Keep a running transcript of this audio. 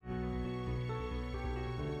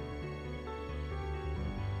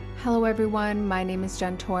Hello everyone, my name is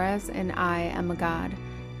Jen Torres and I am a god,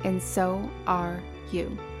 and so are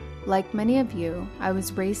you. Like many of you, I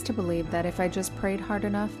was raised to believe that if I just prayed hard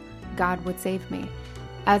enough, God would save me.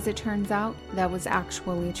 As it turns out, that was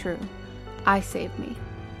actually true. I saved me.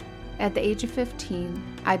 At the age of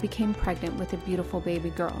 15, I became pregnant with a beautiful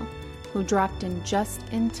baby girl who dropped in just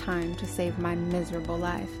in time to save my miserable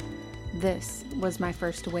life. This was my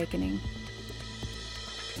first awakening.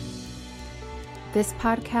 This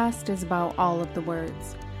podcast is about all of the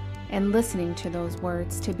words and listening to those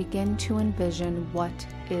words to begin to envision what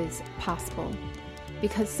is possible.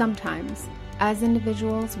 Because sometimes, as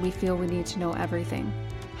individuals, we feel we need to know everything,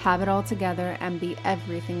 have it all together, and be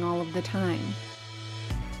everything all of the time.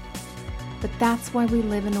 But that's why we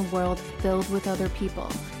live in a world filled with other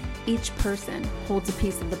people. Each person holds a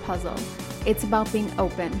piece of the puzzle. It's about being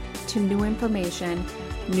open to new information,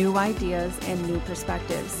 new ideas, and new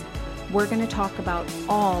perspectives. We're going to talk about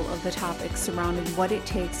all of the topics surrounding what it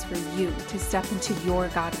takes for you to step into your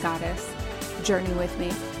God Goddess. Journey with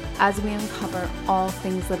me as we uncover all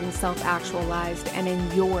things living self-actualized and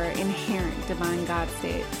in your inherent divine God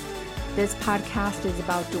state. This podcast is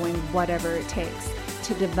about doing whatever it takes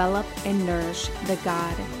to develop and nourish the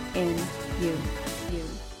God in you.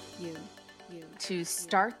 To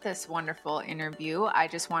start this wonderful interview, I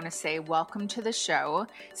just want to say welcome to the show,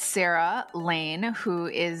 Sarah Lane, who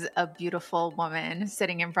is a beautiful woman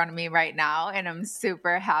sitting in front of me right now. And I'm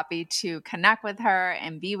super happy to connect with her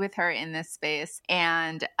and be with her in this space.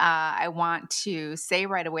 And I want to say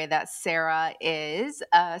right away that Sarah is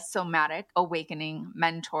a somatic awakening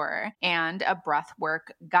mentor and a breathwork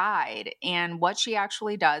guide. And what she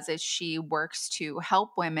actually does is she works to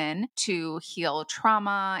help women to heal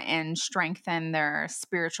trauma and strengthen their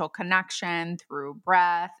spiritual connection through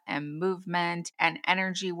breath and movement and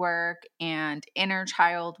energy work and inner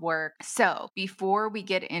child work. So before we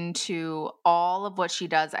get into all of what she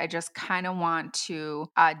does, I just kind of want to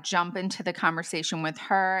jump into the conversation with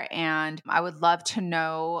her. And I would love to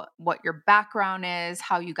know what your background is,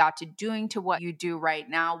 how you got to doing to what you do right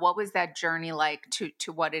now. What was that journey like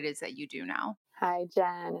to what it is that you do now? Hi,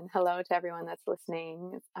 Jen, and hello to everyone that's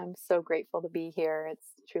listening. I'm so grateful to be here. It's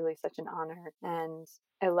truly such an honor. And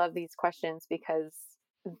I love these questions because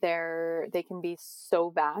they can be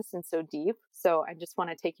so vast and so deep. So I just want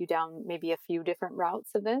to take you down maybe a few different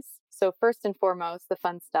routes of this. So first and foremost, the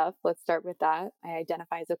fun stuff. Let's start with that. I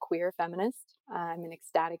identify as a queer feminist. I'm an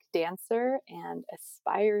ecstatic dancer and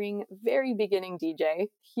aspiring, very beginning DJ.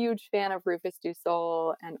 Huge fan of Rufus Du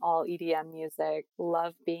Sol and all EDM music.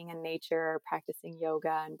 Love being in nature, practicing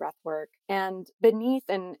yoga and breath work. And beneath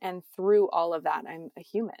and through all of that, I'm a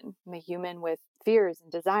human. I'm a human with fears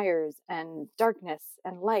and desires and darkness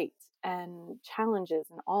and light and challenges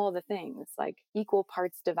and all the things, like equal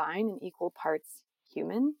parts divine and equal parts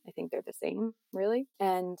human. I think they're the same, really.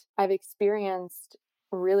 And I've experienced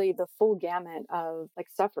really the full gamut of like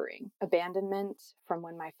suffering, abandonment from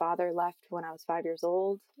when my father left when I was 5 years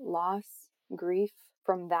old, loss, grief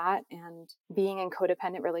from that, and being in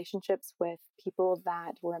codependent relationships with people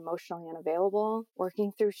that were emotionally unavailable,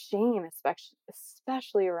 working through shame,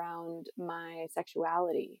 especially around my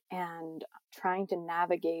sexuality, and trying to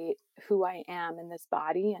navigate who I am in this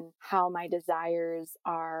body and how my desires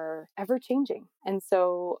are ever changing. And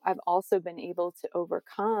so I've also been able to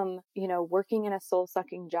overcome, working in a soul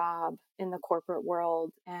sucking job in the corporate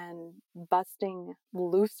world and busting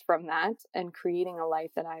loose from that and creating a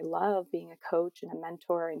life that I love, being a coach and a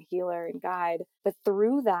mentor and healer and guide. But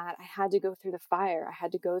through that, I had to go through the fire. I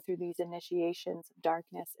had to go through these initiations of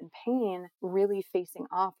darkness and pain, really facing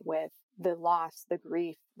off with the loss, the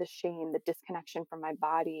grief, the shame, the disconnection from my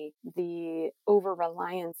body, the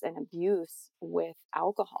over-reliance and abuse with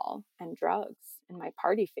alcohol and drugs in my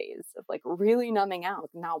party phase of like really numbing out,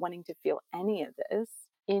 not wanting to feel any of this,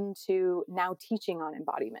 into now teaching on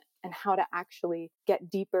embodiment and how to actually get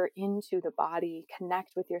deeper into the body,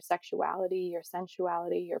 connect with your sexuality, your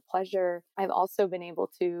sensuality, your pleasure. I've also been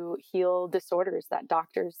able to heal disorders that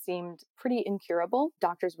doctors seemed pretty incurable.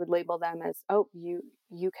 Doctors would label them as, oh,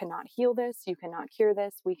 you cannot heal this, you cannot cure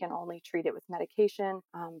this, we can only treat it with medication.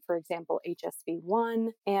 For example, HSV-1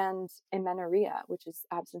 and amenorrhea, which is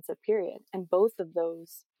absence of period. And both of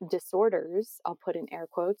those disorders, I'll put in air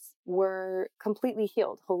quotes, were completely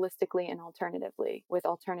healed holistically and alternatively with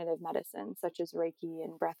alternative medicine such as Reiki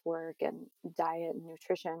and breath work and diet and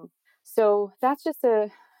nutrition. So that's just a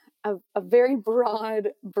very broad,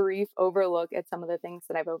 brief overlook at some of the things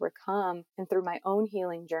that I've overcome, and through my own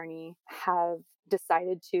healing journey have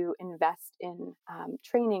decided to invest in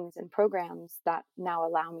trainings and programs that now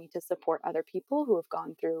allow me to support other people who have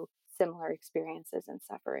gone through similar experiences and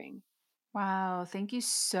suffering. Wow. Thank you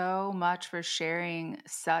so much for sharing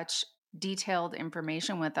such detailed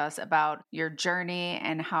information with us about your journey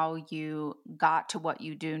and how you got to what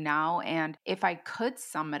you do now. And if I could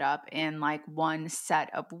sum it up in like one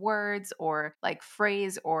set of words or like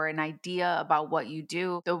phrase or an idea about what you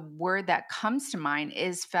do, the word that comes to mind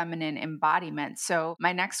is feminine embodiment. So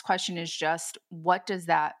my next question is just what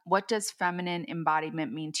does feminine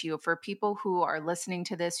embodiment mean to you? For people who are listening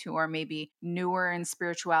to this, who are maybe newer in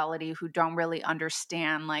spirituality, who don't really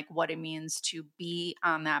understand like what it means to be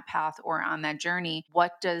on that path or on that journey,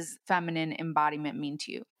 what does feminine embodiment mean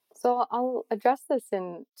to you? So I'll address this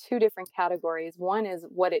in two different categories. One is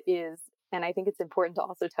what it is, and I think it's important to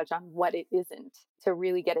also touch on what it isn't to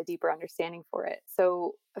really get a deeper understanding for it.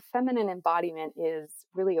 So, a feminine embodiment is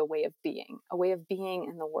really a way of being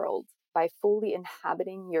in the world by fully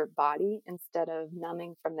inhabiting your body instead of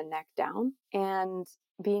numbing from the neck down and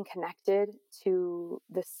being connected to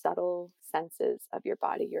the subtle senses of your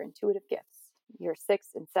body, your intuitive gifts, your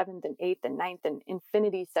sixth and seventh and eighth and ninth and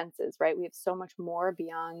infinity senses, right? We have so much more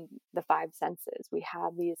beyond the five senses. We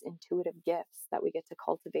have these intuitive gifts that we get to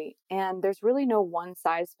cultivate. And there's really no one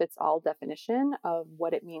size fits all definition of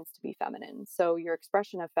what it means to be feminine. So your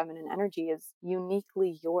expression of feminine energy is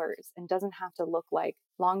uniquely yours and doesn't have to look like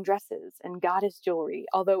long dresses and goddess jewelry,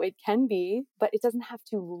 although it can be, but it doesn't have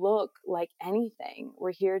to look like anything.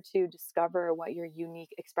 We're here to discover what your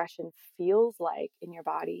unique expression feels like in your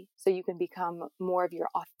body so you can become more of your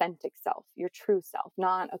authentic self, your true self,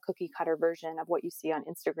 not a cookie cutter version of what you see on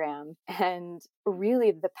Instagram. And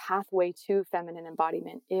really, the pathway to feminine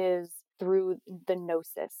embodiment is through the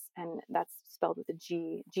gnosis, and that's spelled with a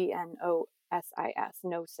Gnosis,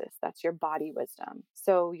 gnosis. That's your body wisdom.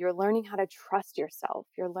 So you're learning how to trust yourself.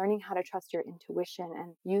 You're learning how to trust your intuition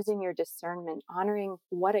and using your discernment, honoring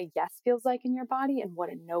what a yes feels like in your body and what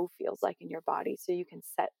a no feels like in your body so you can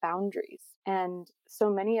set boundaries. And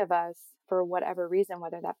so many of us, for whatever reason,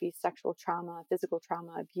 whether that be sexual trauma, physical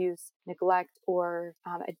trauma, abuse, neglect, or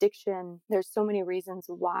addiction, there's so many reasons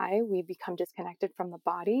why we become disconnected from the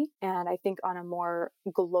body. And I think on a more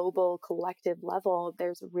global, collective level,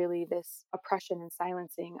 there's really this oppression and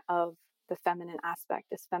silencing of the feminine aspect,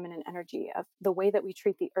 this feminine energy of the way that we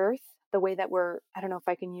treat the earth, the way that we're, I don't know if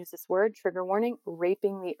I can use this word, trigger warning,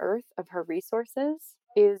 raping the earth of her resources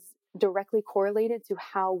is directly correlated to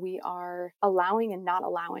how we are allowing and not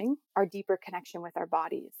allowing our deeper connection with our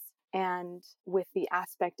bodies and with the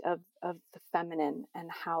aspect of the feminine and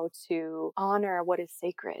how to honor what is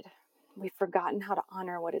sacred. We've forgotten how to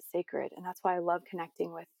honor what is sacred. And that's why I love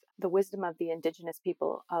connecting with the wisdom of the indigenous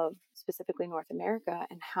people of specifically North America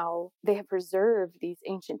and how they have preserved these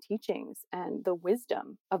ancient teachings and the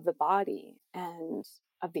wisdom of the body and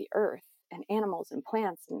of the earth and animals and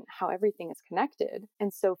plants and how everything is connected.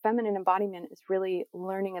 And so feminine embodiment is really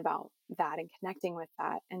learning about that and connecting with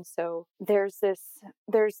that. And so there's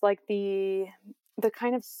like the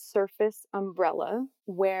kind of surface umbrella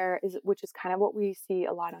which is kind of what we see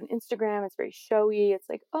a lot on Instagram. It's very showy. It's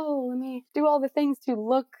like, oh, let me do all the things to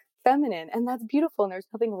look feminine. And that's beautiful. And there's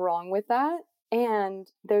nothing wrong with that. And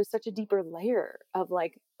there's such a deeper layer of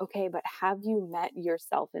like, okay, but have you met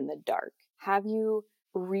yourself in the dark? Have you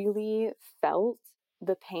really felt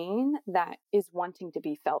the pain that is wanting to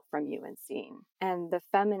be felt from you and seen? And the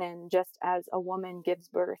feminine, just as a woman gives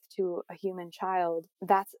birth to a human child,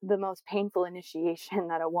 that's the most painful initiation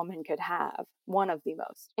that a woman could have, one of the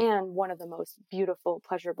most, and one of the most beautiful,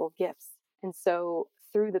 pleasurable gifts. And so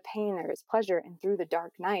through the pain, there is pleasure, and through the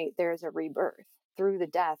dark night, there is a rebirth. Through the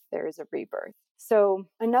death, there is a rebirth. So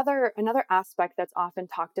another aspect that's often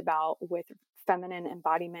talked about with feminine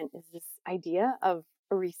embodiment is this idea of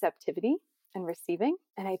receptivity and receiving.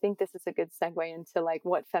 And I think this is a good segue into like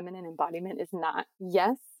what feminine embodiment is not.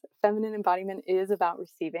 Yes, feminine embodiment is about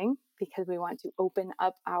receiving because we want to open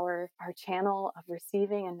up our channel of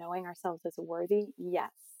receiving and knowing ourselves as worthy.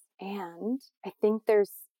 Yes. And I think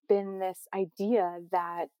there's been this idea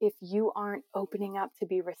that if you aren't opening up to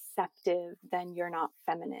be receptive, then you're not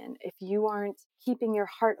feminine. If you aren't keeping your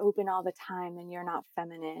heart open all the time, then you're not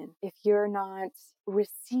feminine. If you're not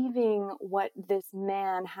receiving what this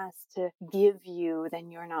man has to give you,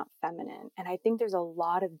 then you're not feminine. And I think there's a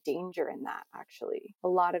lot of danger in that, actually. A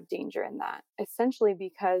lot of danger in that. Essentially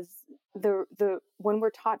because the when we're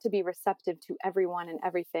taught to be receptive to everyone and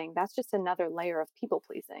everything, that's just another layer of people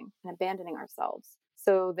pleasing and abandoning ourselves.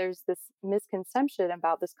 So there's this misconception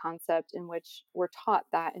about this concept in which we're taught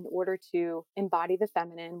that in order to embody the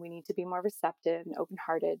feminine, we need to be more receptive and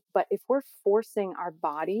open-hearted. But if we're forcing our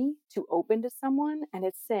body to open to someone and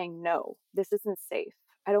it's saying, no, this isn't safe,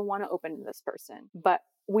 I don't want to open to this person, but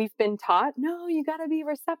we've been taught, no, you got to be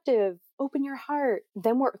receptive, open your heart.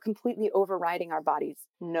 Then we're completely overriding our bodies.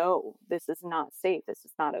 No, this is not safe. This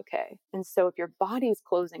is not okay. And so if your body's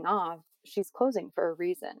closing off, she's closing for a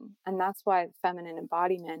reason. And that's why feminine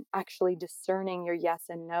embodiment, actually discerning your yes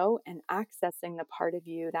and no and accessing the part of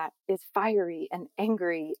you that is fiery and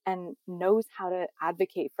angry and knows how to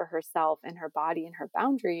advocate for herself and her body and her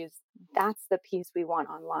boundaries. That's the piece we want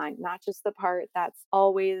online, not just the part that's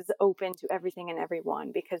always open to everything and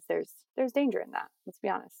everyone, because there's danger in that. Let's be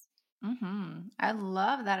honest. I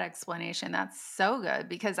love that explanation. That's so good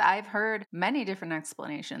because I've heard many different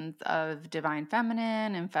explanations of divine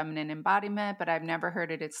feminine and feminine embodiment, but I've never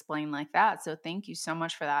heard it explained like that. So thank you so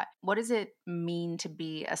much for that. What does it mean to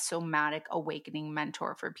be a somatic awakening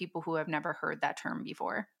mentor for people who have never heard that term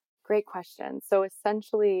before? Great question. So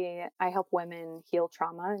essentially, I help women heal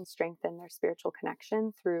trauma and strengthen their spiritual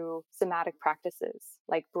connection through somatic practices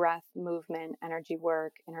like breath, movement, energy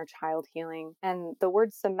work, inner child healing. And the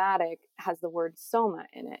word somatic has the word soma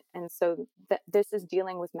in it. And so this is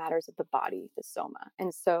dealing with matters of the body, the soma.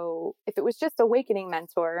 And so if it was just awakening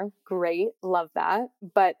mentor, great, love that.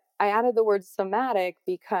 But I added the word somatic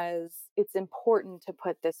because it's important to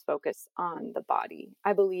put this focus on the body.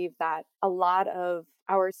 I believe that a lot of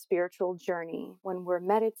our spiritual journey, when we're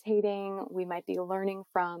meditating, we might be learning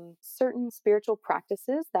from certain spiritual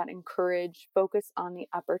practices that encourage focus on the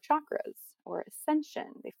upper chakras or ascension.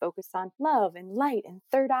 They focus on love and light and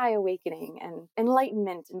third eye awakening and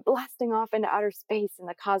enlightenment and blasting off into outer space and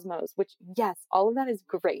the cosmos, which, yes, all of that is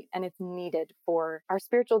great and it's needed for our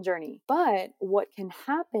spiritual journey. But what can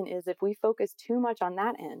happen is if we focus too much on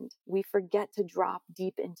that end, we forget to drop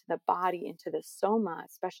deep into the body, into the soma,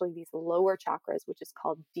 especially these lower chakras, which is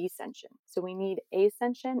called descension. So we need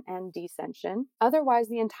ascension and descension. Otherwise,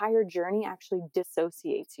 the entire journey actually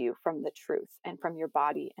dissociates you from the truth and from your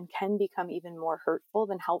body and can become even more hurtful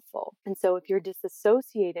than helpful. And so if you're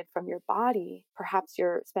disassociated from your body, perhaps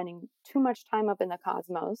you're spending too much time up in the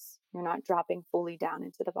cosmos, you're not dropping fully down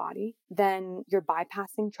into the body, then you're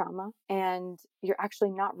bypassing trauma and you're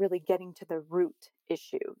actually not really getting to the root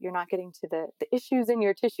issue. You're not getting to the issues in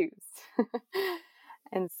your tissues.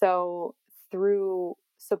 And so through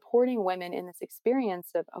supporting women in this experience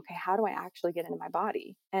of, okay, how do I actually get into my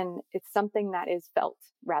body? And it's something that is felt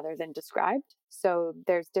rather than described. So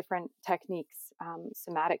there's different techniques,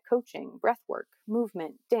 somatic coaching, breath work,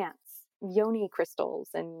 movement, dance, yoni crystals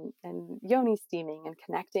and yoni steaming and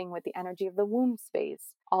connecting with the energy of the womb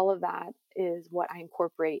space. All of that is what I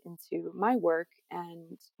incorporate into my work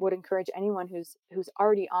and would encourage anyone who's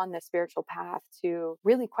already on the spiritual path to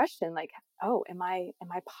really question, like, oh, am I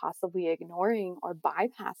possibly ignoring or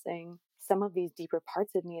bypassing some of these deeper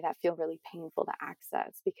parts of me that feel really painful to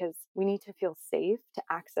access? Because we need to feel safe to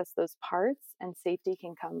access those parts, and safety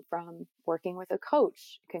can come from working with a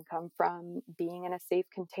coach. It can come from being in a safe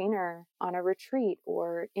container on a retreat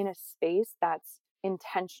or in a space that's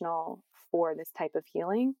intentional for this type of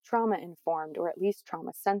healing, trauma informed, or at least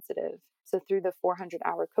trauma sensitive. So through the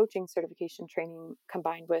 400-hour coaching certification training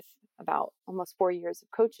combined with about almost 4 years of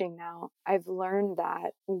coaching now, I've learned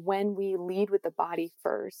that when we lead with the body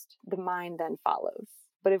first, the mind then follows.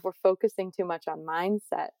 But if we're focusing too much on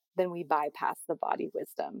mindset, then we bypass the body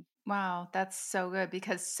wisdom. Wow, that's so good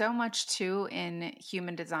because so much too in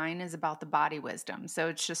human design is about the body wisdom. So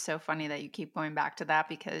it's just so funny that you keep going back to that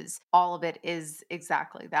because all of it is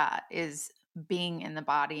exactly that, is being in the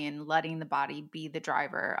body and letting the body be the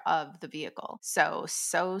driver of the vehicle. So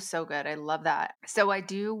good. I love that. So I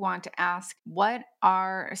do want to ask, what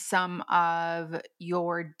are some of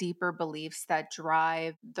your deeper beliefs that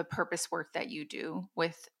drive the purpose work that you do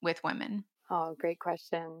with women? Oh, great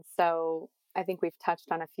question. So I think we've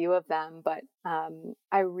touched on a few of them, but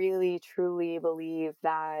I really truly believe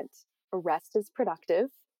that rest is productive.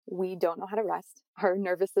 We don't know how to rest. Our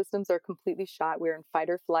nervous systems are completely shot. We're in fight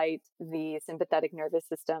or flight. The sympathetic nervous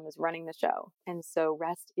system is running the show. And so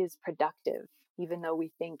rest is productive, even though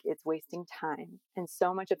we think it's wasting time. And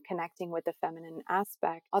so much of connecting with the feminine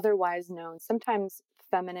aspect, otherwise known, sometimes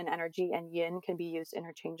feminine energy and yin can be used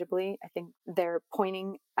interchangeably. I think they're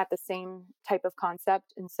pointing at the same type of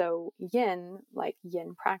concept. And so yin, like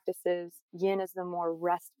yin practices, yin is the more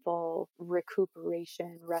restful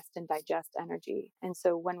recuperation, rest and digest energy. And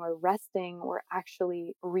so when we're resting, we're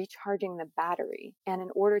actually recharging the battery. And in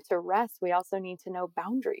order to rest, we also need to know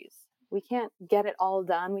boundaries. We can't get it all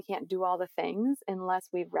done. We can't do all the things unless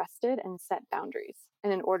we've rested and set boundaries.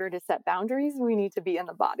 And in order to set boundaries, we need to be in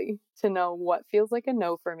the body to know what feels like a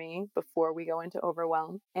no for me before we go into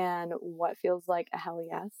overwhelm and what feels like a hell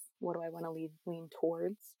yes. What do I want to lean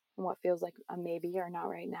towards? what feels like a maybe or not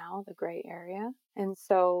right now, the gray area. And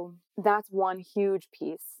so that's one huge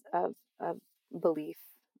piece of belief.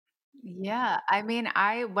 Yeah, I mean,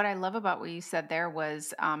 what I love about what you said there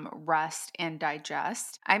was rest and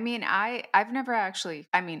digest. I mean, I've never actually,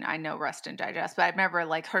 I mean, I know rest and digest, but I've never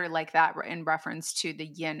like heard it like that in reference to the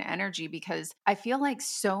yin energy, because I feel like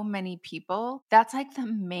so many people, that's like the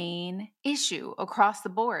main issue across the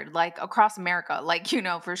board, like across America, like,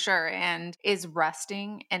 for sure, and is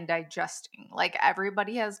resting and digesting. Like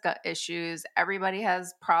everybody has gut issues, everybody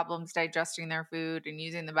has problems digesting their food and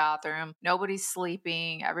using the bathroom. Nobody's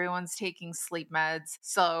sleeping, everyone's taking sleep meds.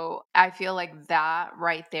 So I feel like that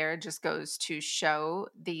right there just goes to show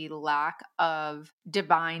the lack of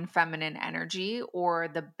divine feminine energy, or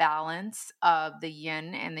the balance of the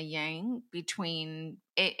yin and the yang between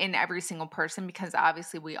in every single person, because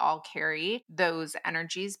obviously we all carry those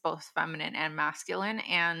energies, both feminine and masculine,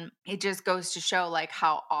 and it just goes to show like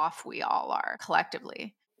how off we all are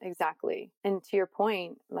collectively. Exactly. And to your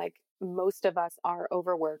point, like most of us are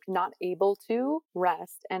overworked, not able to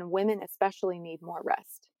rest, and women especially need more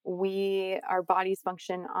rest. Our bodies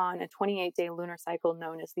function on a 28-day lunar cycle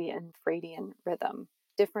known as the infradian rhythm,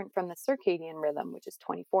 different from the circadian rhythm, which is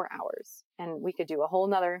 24 hours. And we could do a whole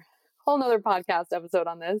nother podcast episode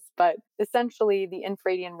on this, but essentially the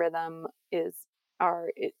infradian rhythm is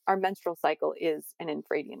our menstrual cycle is an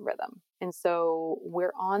infradian rhythm. And so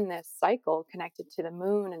we're on this cycle connected to the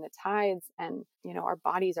moon and the tides, and our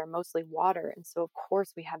bodies are mostly water. And so of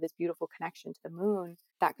course we have this beautiful connection to the moon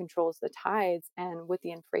that controls the tides. And with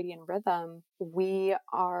the infradian rhythm, we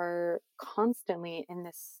are constantly in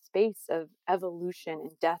this space of evolution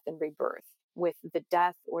and death and rebirth, with the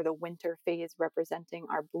death or the winter phase representing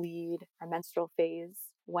our bleed, our menstrual phase,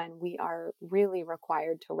 when we are really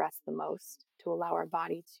required to rest the most, to allow our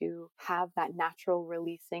body to have that natural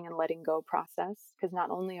releasing and letting go process. Because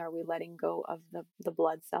not only are we letting go of the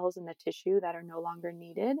blood cells and the tissue that are no longer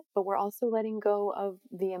needed, but we're also letting go of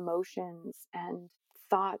the emotions and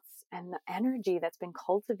thoughts and the energy that's been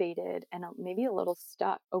cultivated and maybe a little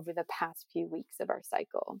stuck over the past few weeks of our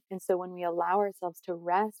cycle. And so when we allow ourselves to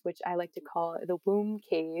rest, which I like to call the womb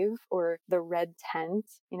cave or the red tent,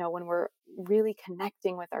 when we're really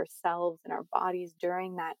connecting with ourselves and our bodies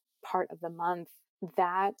during that part of the month,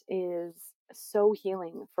 that is so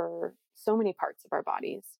healing for so many parts of our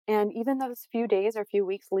bodies. And even those few days or few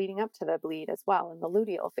weeks leading up to the bleed as well, in the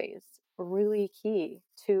luteal phase, really key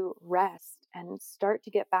to rest and start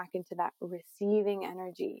to get back into that receiving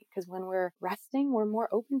energy. Because when we're resting, we're more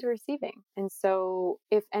open to receiving. And so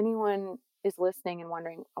if anyone is listening and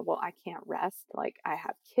wondering, well, I can't rest, like I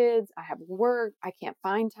have kids, I have work, I can't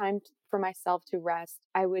find time for myself to rest,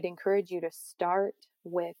 I would encourage you to start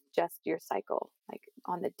with just your cycle. Like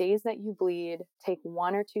on the days that you bleed, take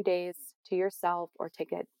 1 or 2 days to yourself, or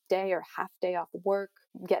take a day or half day off work,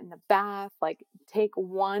 get in the bath, like take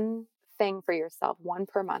one thing for yourself, one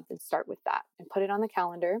per month, and start with that and put it on the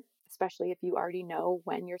calendar. Especially if you already know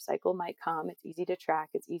when your cycle might come, it's easy to track,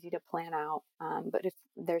 it's easy to plan out. But if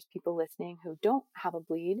there's people listening who don't have a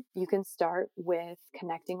bleed, you can start with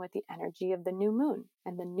connecting with the energy of the new moon.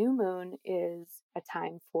 And the new moon is a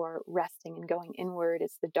time for resting and going inward.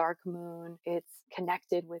 It's the dark moon. It's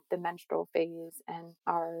connected with the menstrual phase and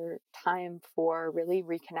our time for really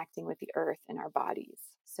reconnecting with the earth and our bodies.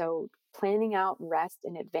 So planning out rest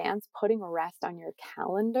in advance, putting rest on your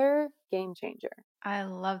calendar, game changer. I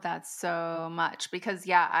love that so much because,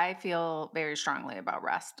 yeah, I feel very strongly about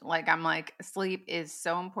rest. Like, I'm like, sleep is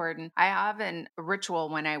so important. I have a ritual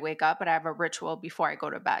when I wake up, but I have a ritual before I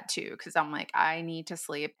go to bed too, because I'm like, I need to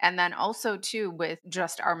sleep. And then also, too, with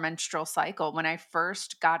just our menstrual cycle, when I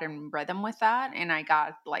first got in rhythm with that and I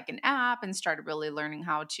got like an app and started really learning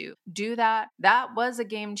how to do that, that was a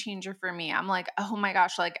game changer for me. I'm like, oh my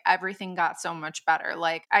gosh, like everything got so much better.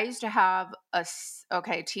 Like, I used to have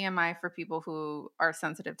okay, TMI for people who are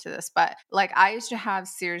sensitive to this, but like I used to have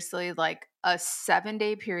seriously like a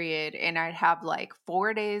 7-day period, and I'd have like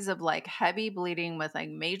 4 days of like heavy bleeding with like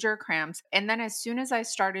major cramps. And then as soon as I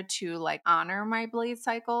started to like honor my bleed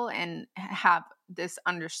cycle and have this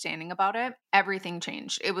understanding about it, everything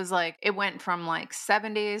changed. It was like it went from like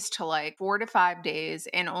 7 days to like 4 to 5 days,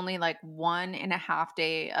 and only like 1.5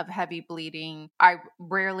 day of heavy bleeding. I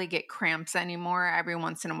rarely get cramps anymore. Every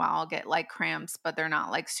once in a while I'll get like cramps, but they're not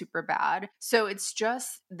like super bad. So it's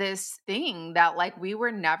just this thing that like we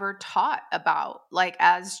were never taught about, like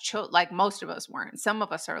as children. Like most of us weren't. Some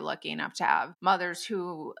of us are lucky enough to have mothers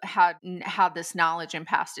who had this knowledge and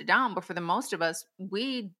passed it down, but for the most of us,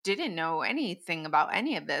 we didn't know anything about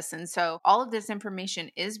any of this. And so all of this information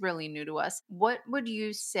is really new to us. What would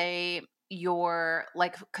you say your,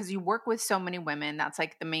 like, because you work with so many women, that's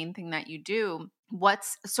like the main thing that you do.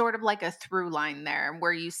 What's sort of like a through line there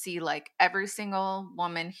where you see like every single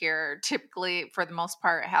woman here, typically for the most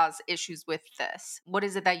part, has issues with this? What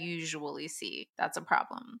is it that you usually see that's a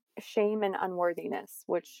problem? Shame and unworthiness,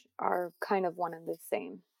 which are kind of one and the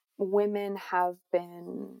same. Women have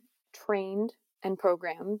been trained and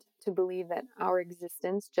programmed to believe that our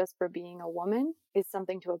existence just for being a woman is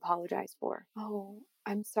something to apologize for. Oh,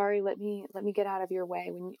 I'm sorry, let me get out of your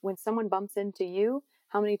way. When someone bumps into you,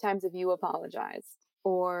 how many times have you apologized?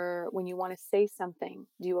 Or when you want to say something,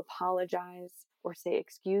 do you apologize or say,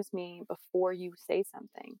 excuse me, before you say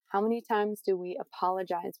something? How many times do we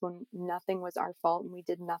apologize when nothing was our fault and we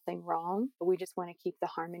did nothing wrong, but we just want to keep the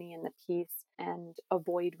harmony and the peace and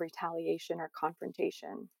avoid retaliation or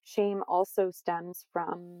confrontation? Shame also stems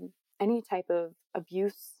from any type of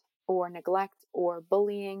abuse or neglect or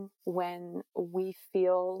bullying. When we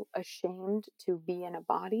feel ashamed to be in a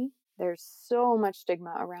body, there's so much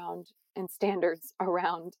stigma around and standards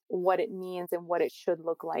around what it means and what it should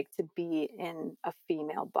look like to be in a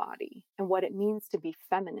female body and what it means to be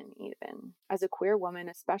feminine. Even as a queer woman,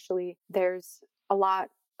 especially, there's a lot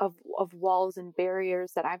of walls and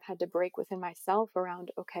barriers that I've had to break within myself around,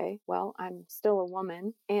 okay, well, I'm still a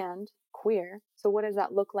woman and queer. So what does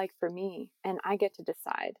that look like for me? And I get to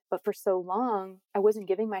decide. But for so long, I wasn't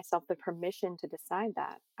giving myself the permission to decide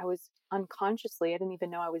that. I was unconsciously, I didn't even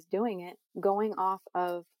know I was doing it, going off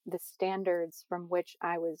of the standards from which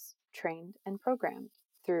I was trained and programmed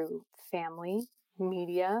through family,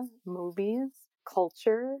 media, movies,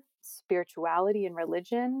 culture, spirituality, and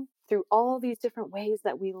religion. Through all these different ways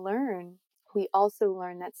that we learn, we also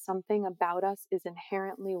learn that something about us is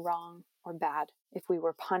inherently wrong or bad. If we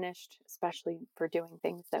were punished, especially for doing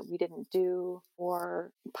things that we didn't do,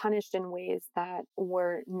 or punished in ways that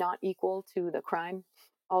were not equal to the crime.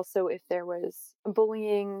 Also, if there was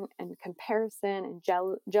bullying and comparison and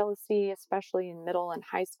jealousy, especially in middle and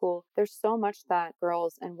high school, there's so much that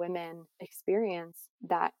girls and women experience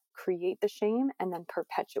that create the shame and then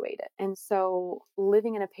perpetuate it. And so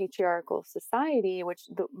living in a patriarchal society, which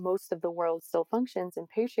most of the world still functions in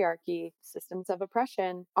patriarchy, systems of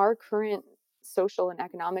oppression, our current social and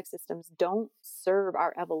economic systems don't serve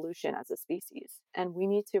our evolution as a species. And we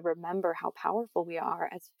need to remember how powerful we are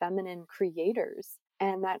as feminine creators,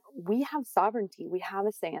 and that we have sovereignty. We have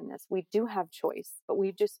a say in this. We do have choice, but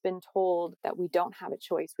we've just been told that we don't have a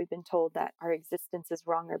choice. We've been told that our existence is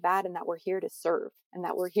wrong or bad, and that we're here to serve, and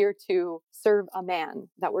that we're here to serve a man,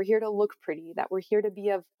 that we're here to look pretty, that we're here to be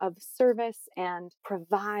of service and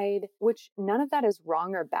provide, which none of that is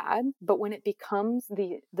wrong or bad. But when it becomes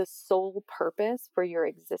the sole purpose for your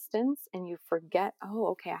existence and you forget, oh,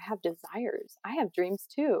 okay, I have desires, I have dreams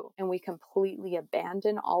too, and we completely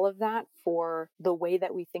abandon all of that for the way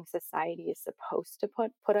that we think society is supposed to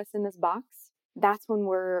put us in this box, that's when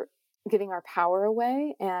we're giving our power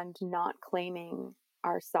away and not claiming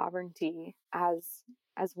our sovereignty as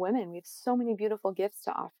women. We have so many beautiful gifts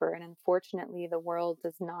to offer, and unfortunately the world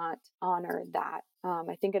does not honor that.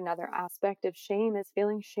 I think another aspect of shame is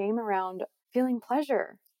feeling shame around feeling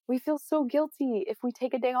pleasure. We feel so guilty if we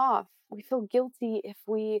take a day off. We feel guilty if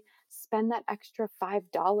we spend that extra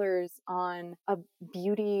 $5 on a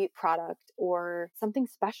beauty product or something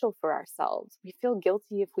special for ourselves. We feel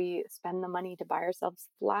guilty if we spend the money to buy ourselves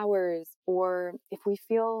flowers, or if we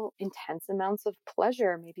feel intense amounts of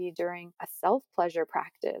pleasure, maybe during a self-pleasure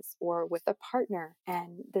practice or with a partner,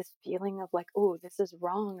 and this feeling of like, oh, this is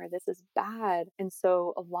wrong or this is bad. And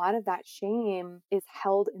so a lot of that shame is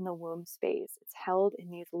held in the womb space. It's held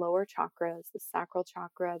in these lower chakras, the sacral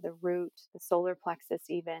chakra, the root, the solar plexus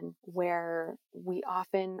even, where we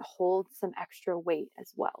often hold some extra weight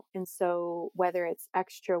as well. And so whether it's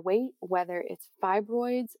extra weight, whether it's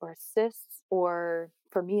fibroids or cysts, or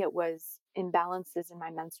for me, it was imbalances in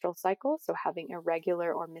my menstrual cycle, so having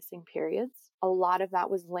irregular or missing periods. A lot of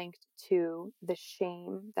that was linked to the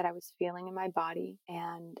shame that I was feeling in my body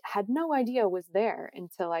and had no idea was there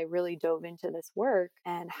until I really dove into this work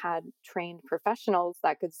and had trained professionals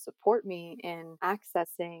that could support me in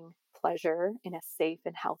accessing pleasure in a safe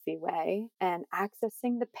and healthy way and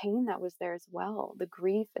accessing the pain that was there as well, the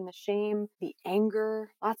grief and the shame, the anger,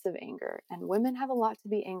 lots of anger. And women have a lot to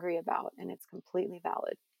be angry about, and it's completely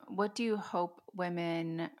valid. What do you hope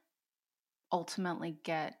women ultimately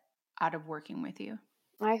get out of working with you?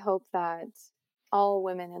 I hope that all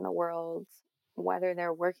women in the world, whether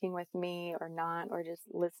they're working with me or not, or just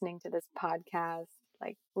listening to this podcast,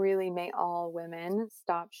 like really may all women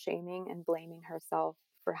stop shaming and blaming herself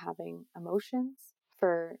for having emotions,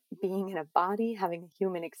 for being in a body, having a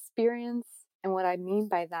human experience. And what I mean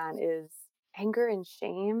by that is anger and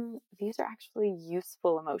shame, these are actually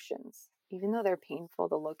useful emotions. Even though they're painful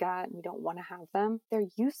to look at and we don't want to have them, they're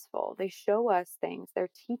useful. They show us things. They're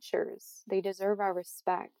teachers. They deserve our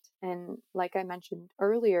respect. And like I mentioned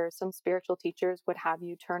earlier, some spiritual teachers would have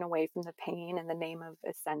you turn away from the pain in the name of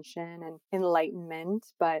ascension and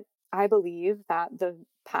enlightenment. But I believe that the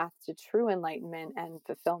path to true enlightenment and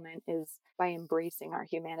fulfillment is by embracing our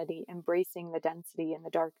humanity, embracing the density and the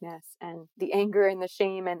darkness and the anger and the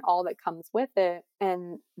shame and all that comes with it.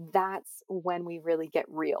 And that's when we really get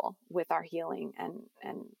real with our healing and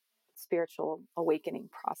spiritual awakening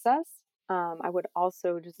process. I would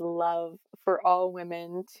also just love for all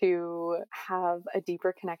women to have a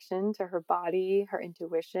deeper connection to her body, her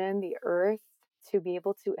intuition, the earth, to be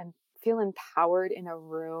able to feel empowered in a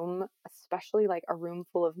room, especially like a room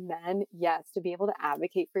full of men. Yes, to be able to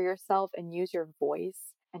advocate for yourself and use your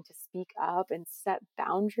voice and to speak up and set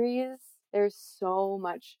boundaries. There's so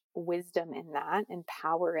much wisdom in that and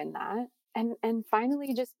power in that. And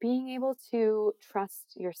finally, just being able to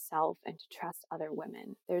trust yourself and to trust other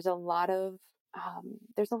women. There's a lot of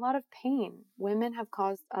pain. Women have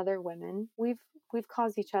caused other women. We've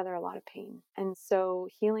caused each other a lot of pain. And so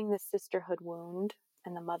healing the sisterhood wound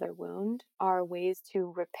and the mother wound are ways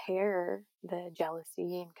to repair the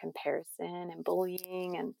jealousy and comparison and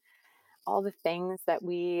bullying and all the things that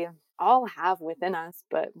we all have within us,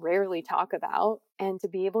 but rarely talk about. And to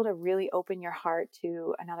be able to really open your heart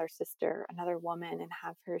to another sister, another woman, and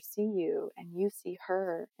have her see you and you see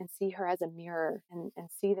her and see her as a mirror and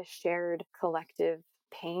see the shared collective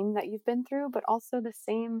pain that you've been through, but also the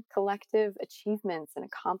same collective achievements and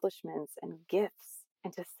accomplishments and gifts.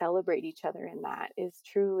 And to celebrate each other in that is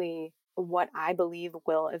truly what I believe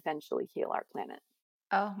will eventually heal our planet.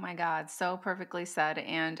 Oh my God, so perfectly said.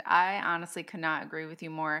 And I honestly could not agree with you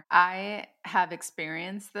more. I have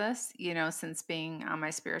experienced this, since being on my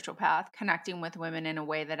spiritual path, connecting with women in a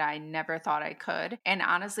way that I never thought I could. And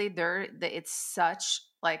honestly, it's such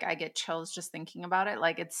like I get chills just thinking about it.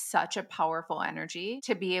 Like it's such a powerful energy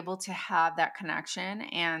to be able to have that connection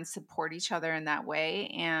and support each other in that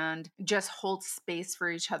way and just hold space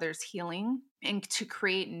for each other's healing and to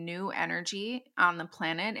create new energy on the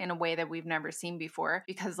planet in a way that we've never seen before.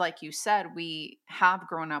 Because, like you said, we have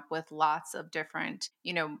grown up with lots of different,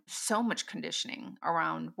 so much conditioning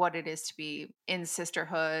around what it is to be in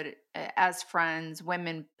sisterhood, as friends,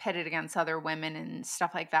 women pitted against other women and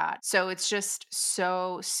stuff like that. So it's just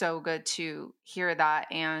so good to hear that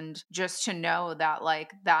and just to know that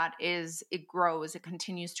like it grows, it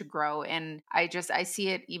continues to grow. And I see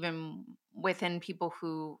it even within people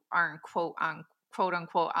who aren't quote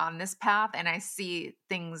unquote on this path, and I see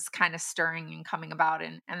things kind of stirring and coming about,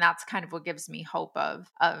 and that's kind of what gives me hope of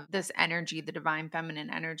this energy, the divine feminine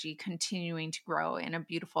energy, continuing to grow in a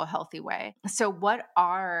beautiful, healthy way. So what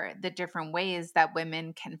are the different ways that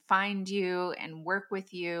women can find you and work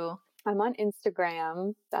with you? I'm on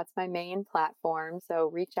Instagram. That's my main platform. So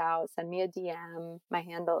reach out, send me a DM. My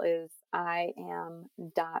handle is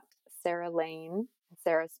iam.saralane.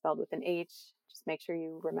 Sarah spelled with an H. Just make sure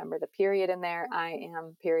you remember the period in there. I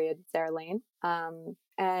am period Sarah Lane. And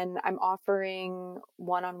I'm offering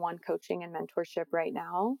one-on-one coaching and mentorship right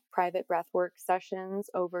now, private breathwork sessions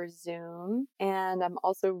over Zoom. And I'm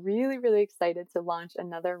also really, really excited to launch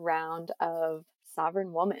another round of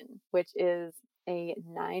Sovereign Woman, which is a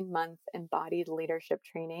 9-month embodied leadership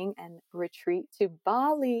training and retreat to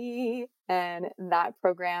Bali. And that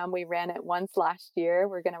program, we ran it once last year.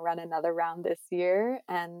 We're going to run another round this year.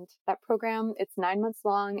 And that program, it's 9 months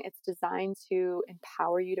long. It's designed to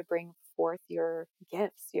empower you to bring forth your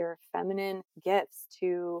gifts, your feminine gifts,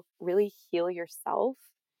 to really heal yourself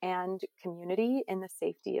and community in the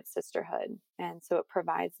safety of sisterhood. And so it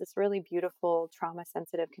provides this really beautiful trauma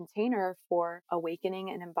sensitive container for awakening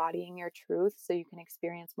and embodying your truth so you can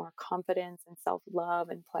experience more confidence and self-love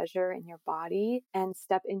and pleasure in your body and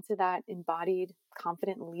step into that embodied,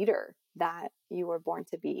 confident leader that you were born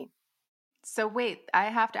to be. So wait, I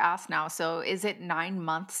have to ask now. So is it 9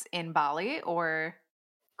 months in Bali or?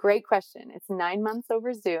 Great question. It's 9 months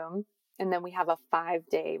over Zoom, and then we have a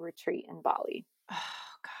 5-day retreat in Bali. Oh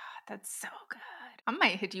God, that's so good. I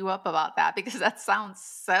might hit you up about that because that sounds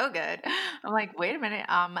so good. I'm like, wait a minute.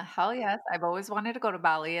 Hell yes. I've always wanted to go to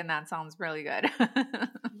Bali and that sounds really good.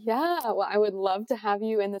 Yeah, well, I would love to have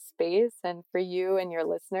you in the space. And for you and your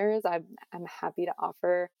listeners, I'm happy to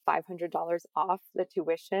offer $500 off the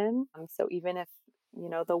tuition. So even if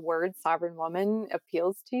the word sovereign woman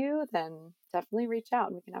appeals to you, then definitely reach out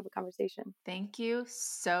and we can have a conversation. Thank you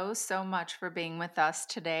so, so much for being with us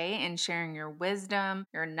today and sharing your wisdom,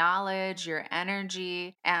 your knowledge, your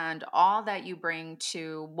energy, and all that you bring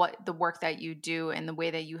to what the work that you do and the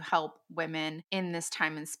way that you help women in this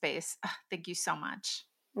time and space. Thank you so much.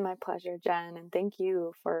 My pleasure, Jen. And thank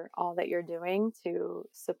you for all that you're doing to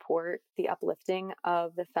support the uplifting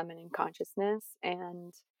of the feminine consciousness,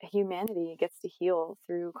 and humanity gets to heal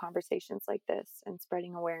through conversations like this and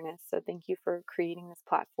spreading awareness. So thank you for creating this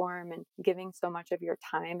platform and giving so much of your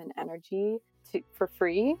time and energy for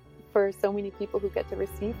free for so many people who get to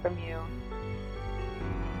receive from you.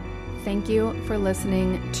 Thank you for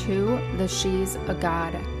listening to the She's a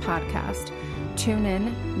God podcast. Tune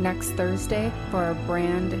in next Thursday for a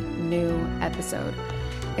brand new episode.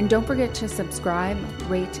 And don't forget to subscribe,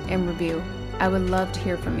 rate, and review. I would love to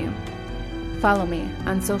hear from you. Follow me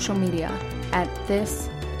on social media at This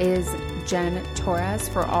Is Jen Torres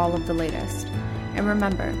for all of the latest. And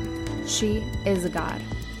remember, she is a God,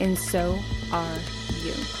 and so are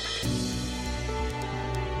you.